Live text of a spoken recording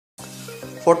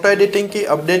Photo editing की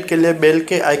update के लिए बेल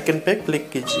के आइकन पे क्लिक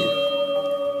कीजिए।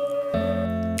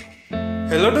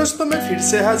 हेलो दोस्तों, मैं फिर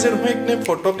से हाजिर हूँ एक नए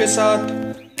फोटो के साथ।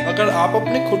 अगर आप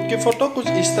अपनी खुद की फोटो कुछ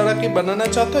इस तरह की बनाना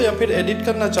चाहते हो या फिर एडिट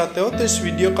करना चाहते हो तो इस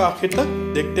वीडियो को आखिर तक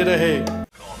देखते रहे।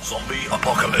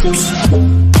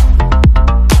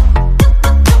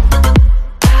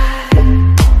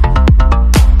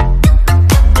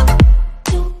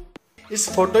 इस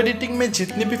फोटो एडिटिंग में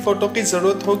जितनी भी फोटो की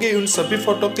ज़रूरत होगी उन सभी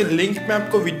फोटो के लिंक मैं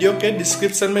आपको वीडियो के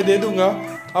डिस्क्रिप्शन में दे दूंगा।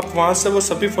 आप वहां से वो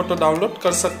सभी फोटो डाउनलोड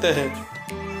कर सकते हैं।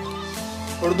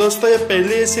 और दोस्तों, ये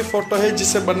पहली ऐसी फोटो है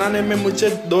जिसे बनाने में मुझे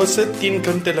 2 से 3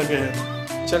 घंटे लगे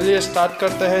हैं। चलिए स्टार्ट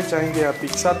करते हैं। जाएंगे आप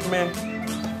पिक्सार्ट में,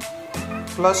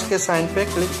 प्लस के साइन पे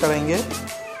क्लिक करेंगे,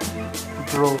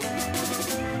 draw,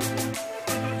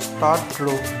 start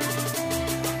draw,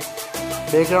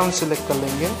 background select कर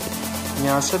लेंगे,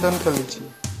 यहाँ से डन कर लीजिए।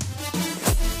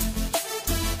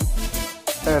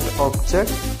 ऐड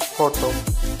ऑब्जेक्ट फोटो,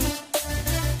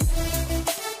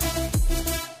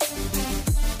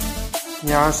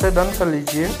 यहाँ से डन कर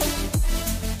लीजिए।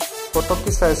 फोटो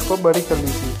की साइज को बड़ी कर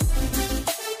लीजिए,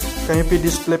 कहीं भी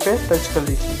डिस्प्ले पे टच कर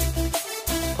लीजिए,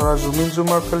 थोड़ा जूम इन जूम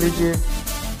आउट कर लीजिए।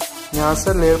 यहाँ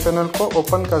से लेयर पैनल को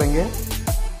ओपन करेंगे,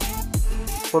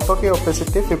 फोटो की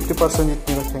ओपेसिटी 50%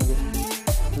 जितनी रखेंगे।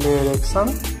 लेयर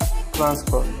एक्शन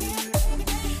ट्रांसफर,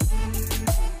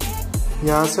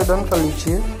 यहाँ से डन कर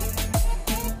लीजिए।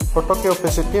 फोटो की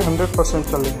ओपेसिटी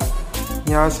 100% कर लेंगे,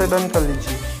 यहाँ से डन कर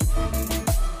लीजिए।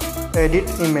 Edit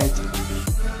image,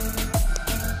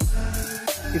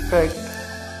 effect,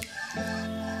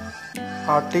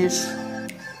 artist,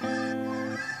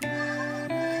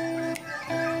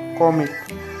 comic,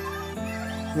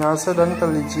 यहाँ से डन कर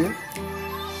लीजिए।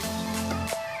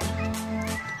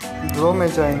 ड्रॉ में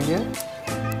जाएंगे,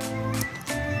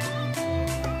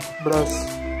 ब्रश,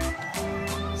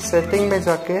 सेटिंग में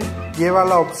जाके ये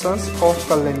वाला ऑप्शंस ऑफ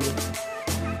कर लेंगे।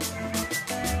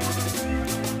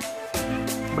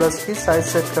 ब्रश की साइज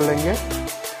सेट कर लेंगे।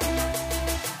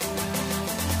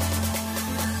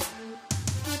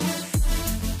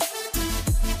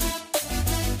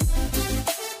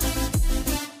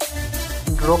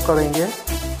 ड्रॉ करेंगे,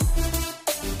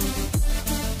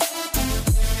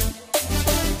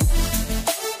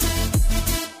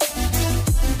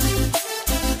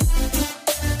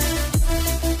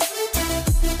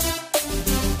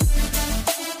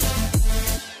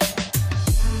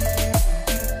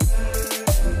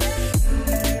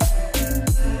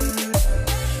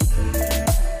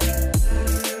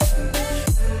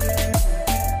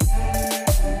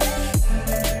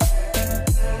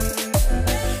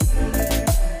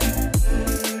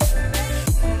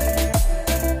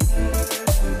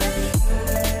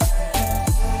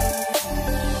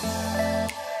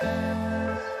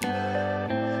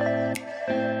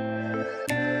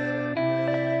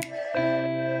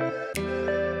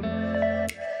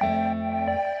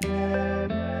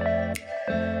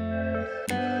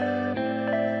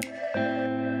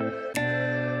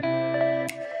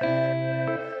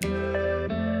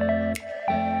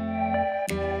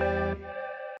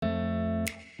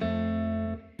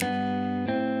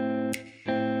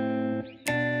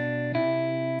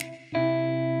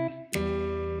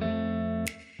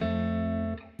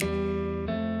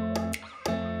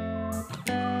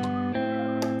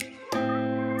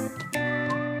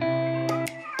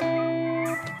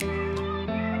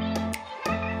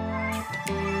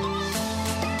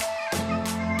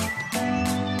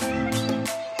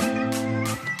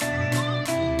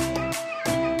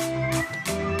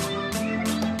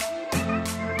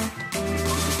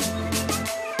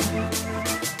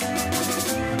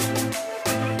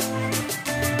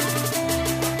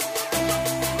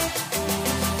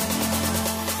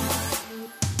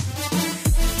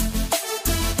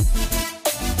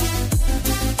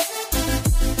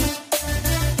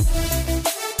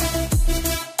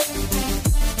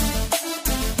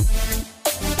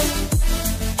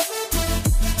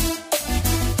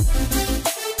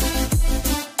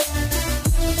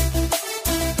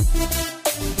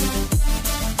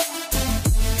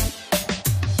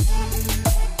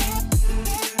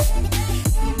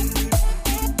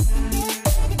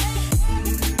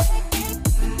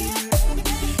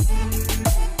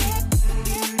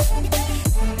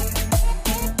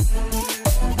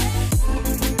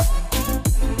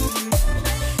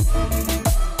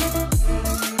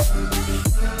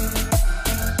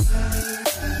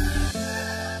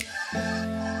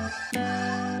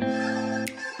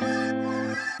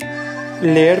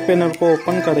 लेयर पैनल को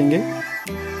ओपन करेंगे,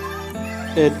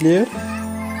 add layer,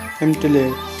 empty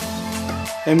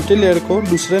layer. Empty layer को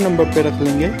दूसरे नंबर पे रख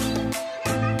लेंगे।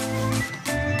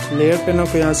 लेयर पैनल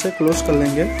को यहाँ से क्लोज कर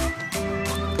लेंगे।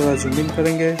 थोड़ा जूम इन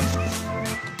करेंगे,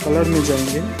 कलर में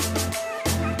जाएंगे,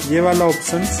 ये वाला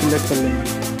ऑप्शन सिलेक्ट कर लेंगे,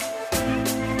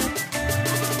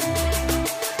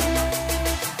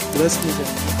 ब्रश में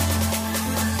जाएंगे,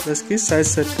 ब्रश की साइज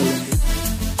सेट कर लेंगे,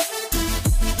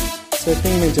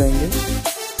 सेटिंग में जाएंगे,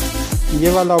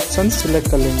 ये वाला ऑप्शन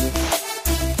सिलेक्ट कर लेंगे,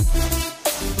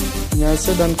 यहाँ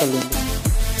से डन कर लेंगे।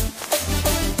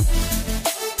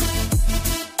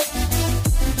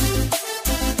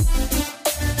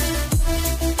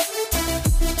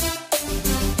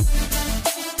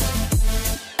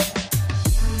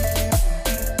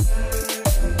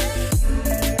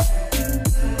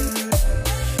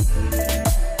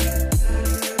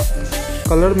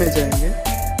 कलर में जाएंगे,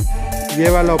 ये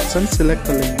वाला ऑप्शन सिलेक्ट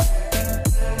कर लेंगे,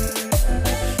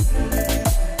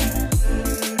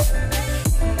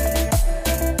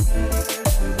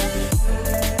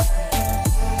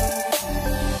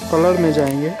 कलर में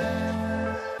जाएंगे,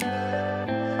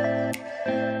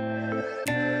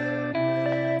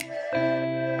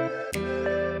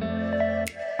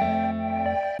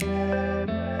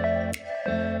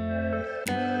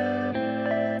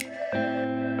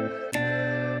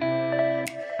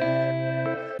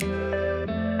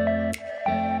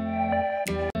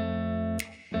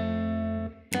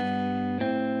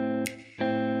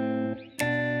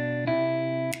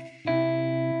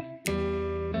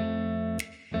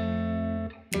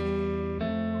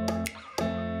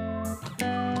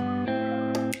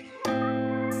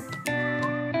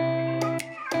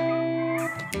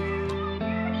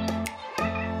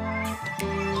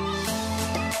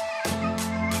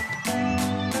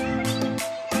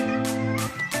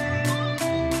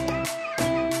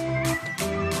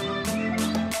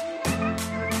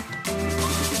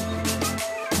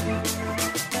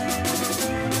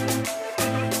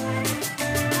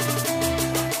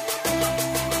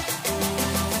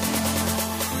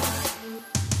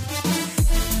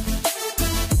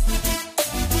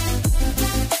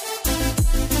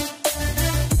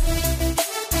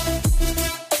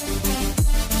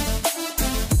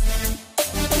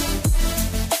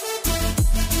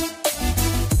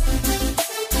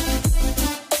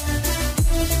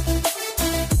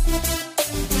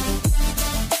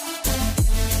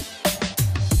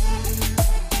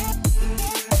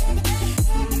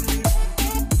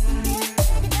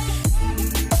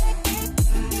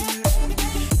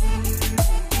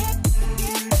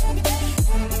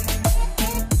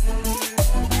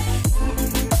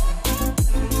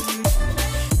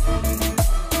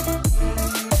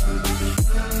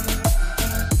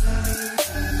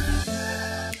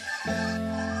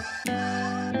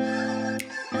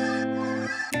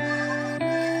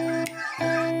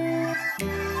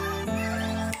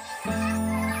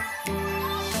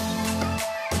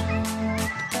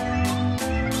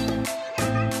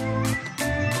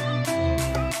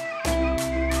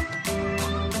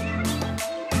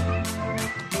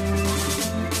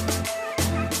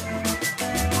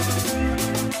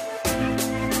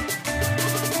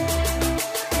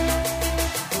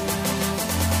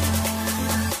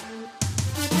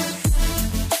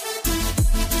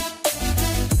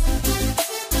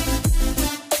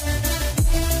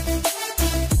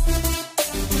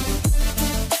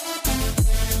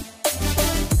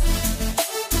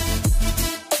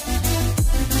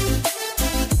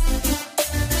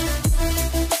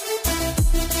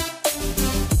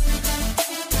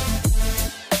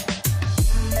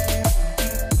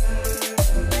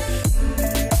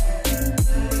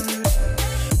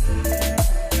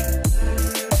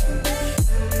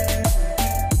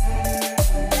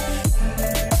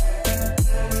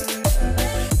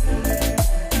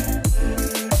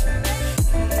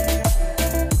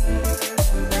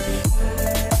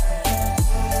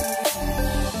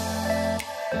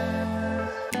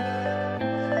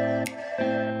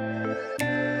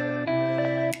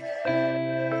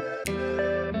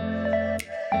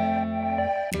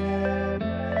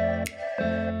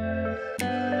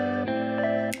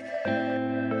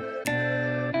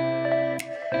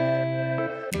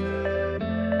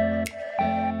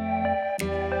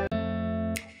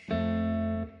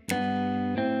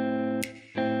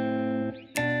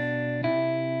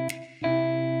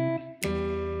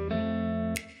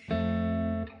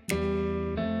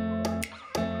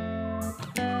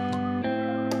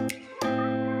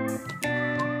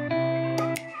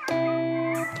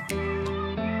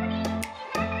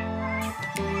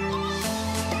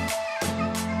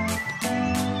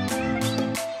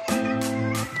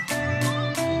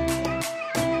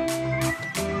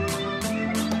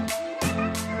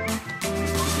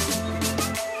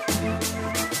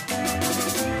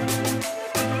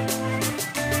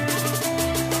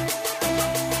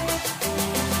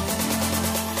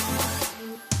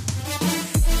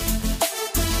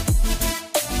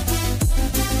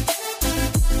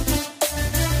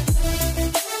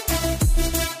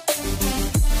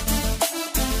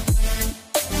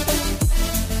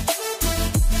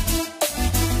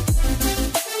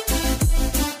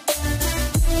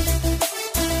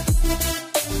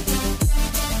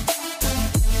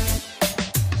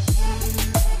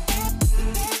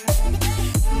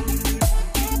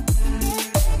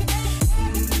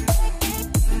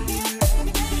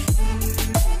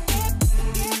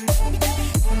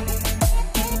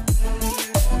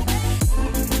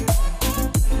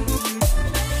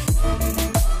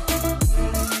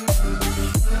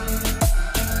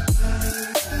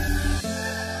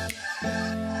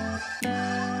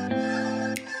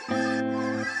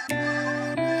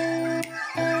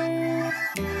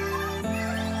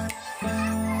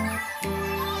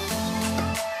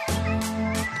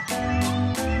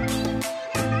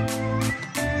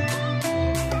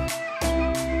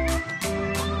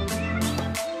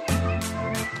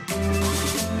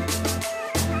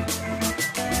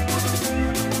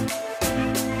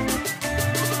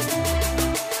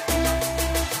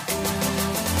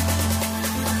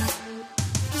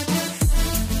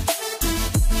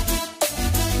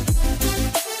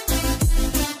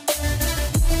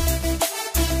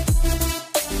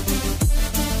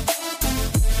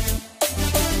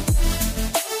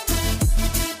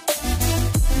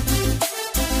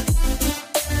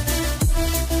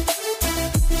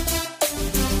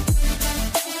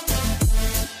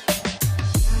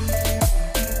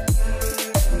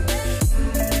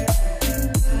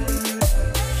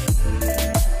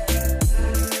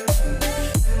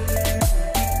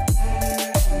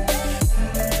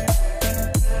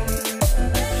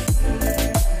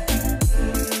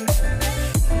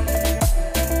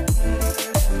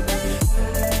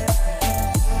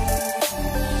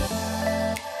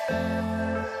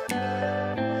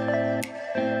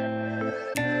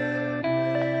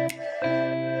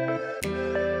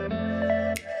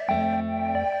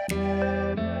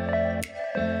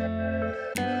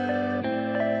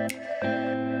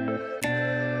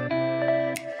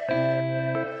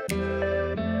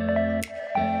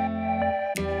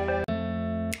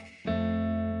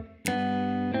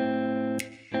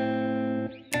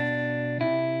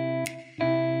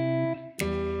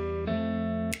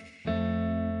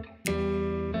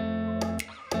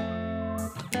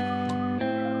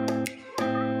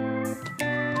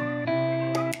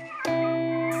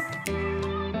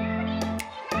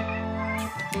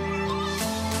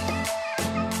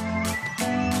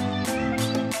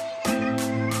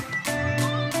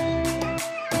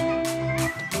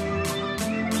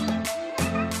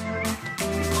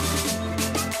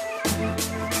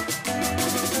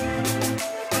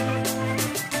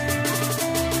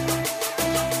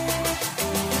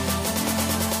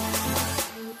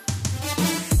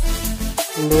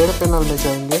 लेयर पैनल में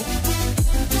जाएंगे,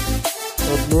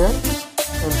 ऐड लेयर,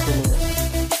 एम्प्टी लेयर।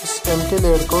 इस एम्प्टी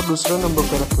लेयर को दूसरे नंबर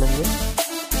पे रख लेंगे।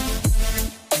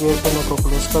 लेयर पैनल को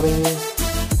क्लोज करेंगे,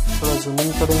 थोड़ा जूम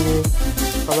इन करेंगे,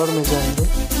 कलर में जाएंगे,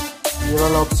 ये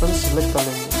वाला ऑप्शन सिलेक्ट कर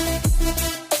लेंगे।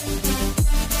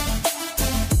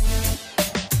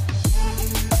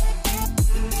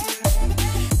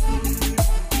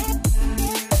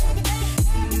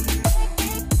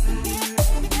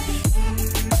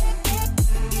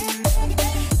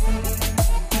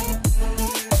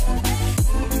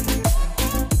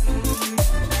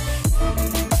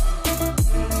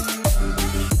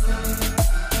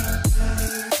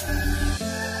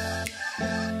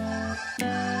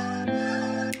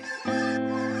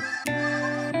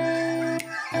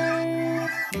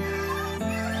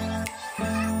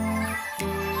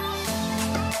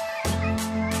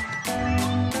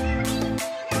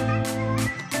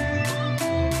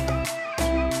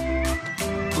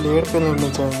 लेयर पैनल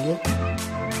में जाएंगे,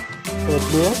 ऐड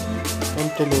लेयर,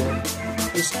 एम्प्टी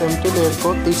लेयर। इस एम्प्टी लेयर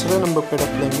को तीसरे नंबर पे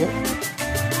रख लेंगे।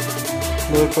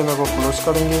 लेयर पैनल को क्लोज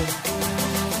करेंगे,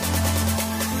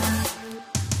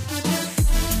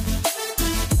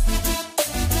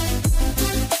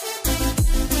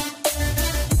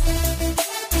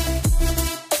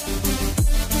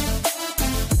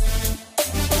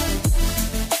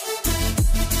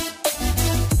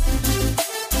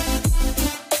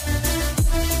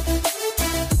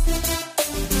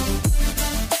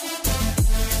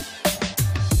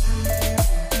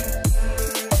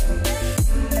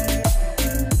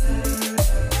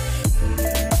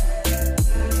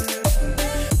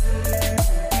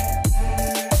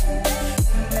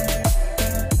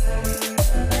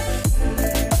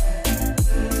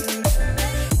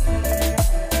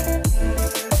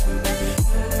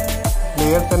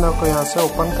 लेयर पैनल को यहाँ से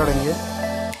ओपन करेंगे।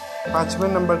 5वें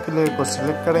नंबर के लेयर को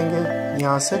सिलेक्ट करेंगे,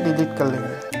 यहाँ से डिलीट कर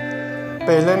लेंगे।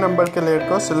 पहले नंबर के लेयर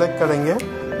को सिलेक्ट करेंगे,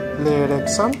 लेयर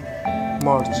एक्शन,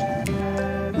 मर्ज,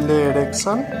 लेयर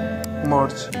एक्शन,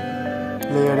 मर्ज,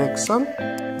 लेयर एक्शन,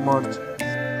 मर्ज,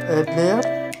 ऐड लेयर,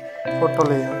 फोटो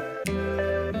लेयर।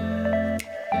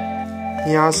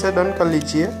 यहाँ से डन कर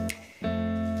लीजिए।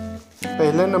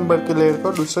 पहले नंबर के लेयर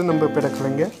को दूसरे नंबर पे रख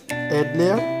लेंगे, ऐड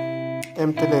लेयर,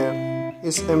 एम्प्टी लेयर।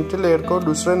 इस एम्प्टी लेयर को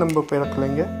दूसरे नंबर पे रख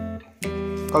लेंगे।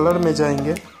 कलर में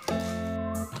जाएंगे,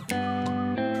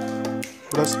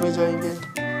 ब्रश में जाएंगे,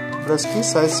 ब्रश की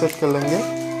साइज सेट कर लेंगे।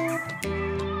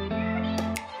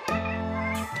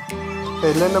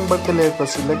 पहले नंबर के लेयर को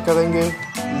सिलेक्ट करेंगे,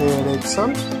 लेयर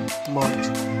एक्शन, मर्ज,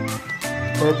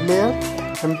 add layer,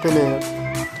 empty layer.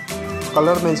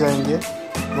 Colour में जाएंगे,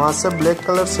 वहाँ से ब्लैक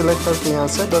कलर सिलेक्ट करके यहाँ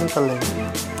से डन कर लेंगे।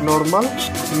 Normal,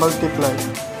 multiply.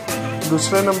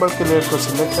 दूसरे नंबर के लेयर को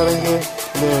सिलेक्ट करेंगे,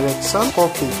 लेयर एक्शन,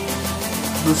 कॉपी।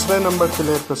 दूसरे नंबर के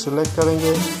लेयर को सिलेक्ट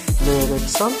करेंगे, लेयर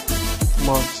एक्शन,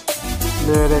 मर्ज,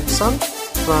 लेयर एक्शन,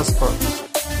 ट्रांसफर।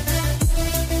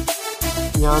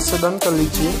 यहाँ से डन कर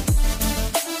लीजिए।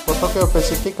 फोटो की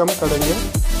ओपेसिटी कम करेंगे।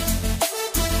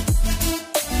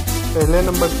 पहले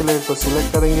नंबर के लेयर को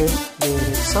सिलेक्ट करेंगे, लेयर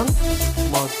एक्शन,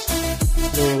 मर्ज,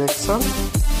 लेयर एक्शन,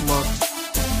 मर्ज,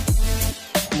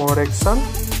 more action,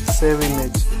 save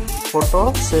image. Photo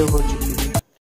save हो चुकी है।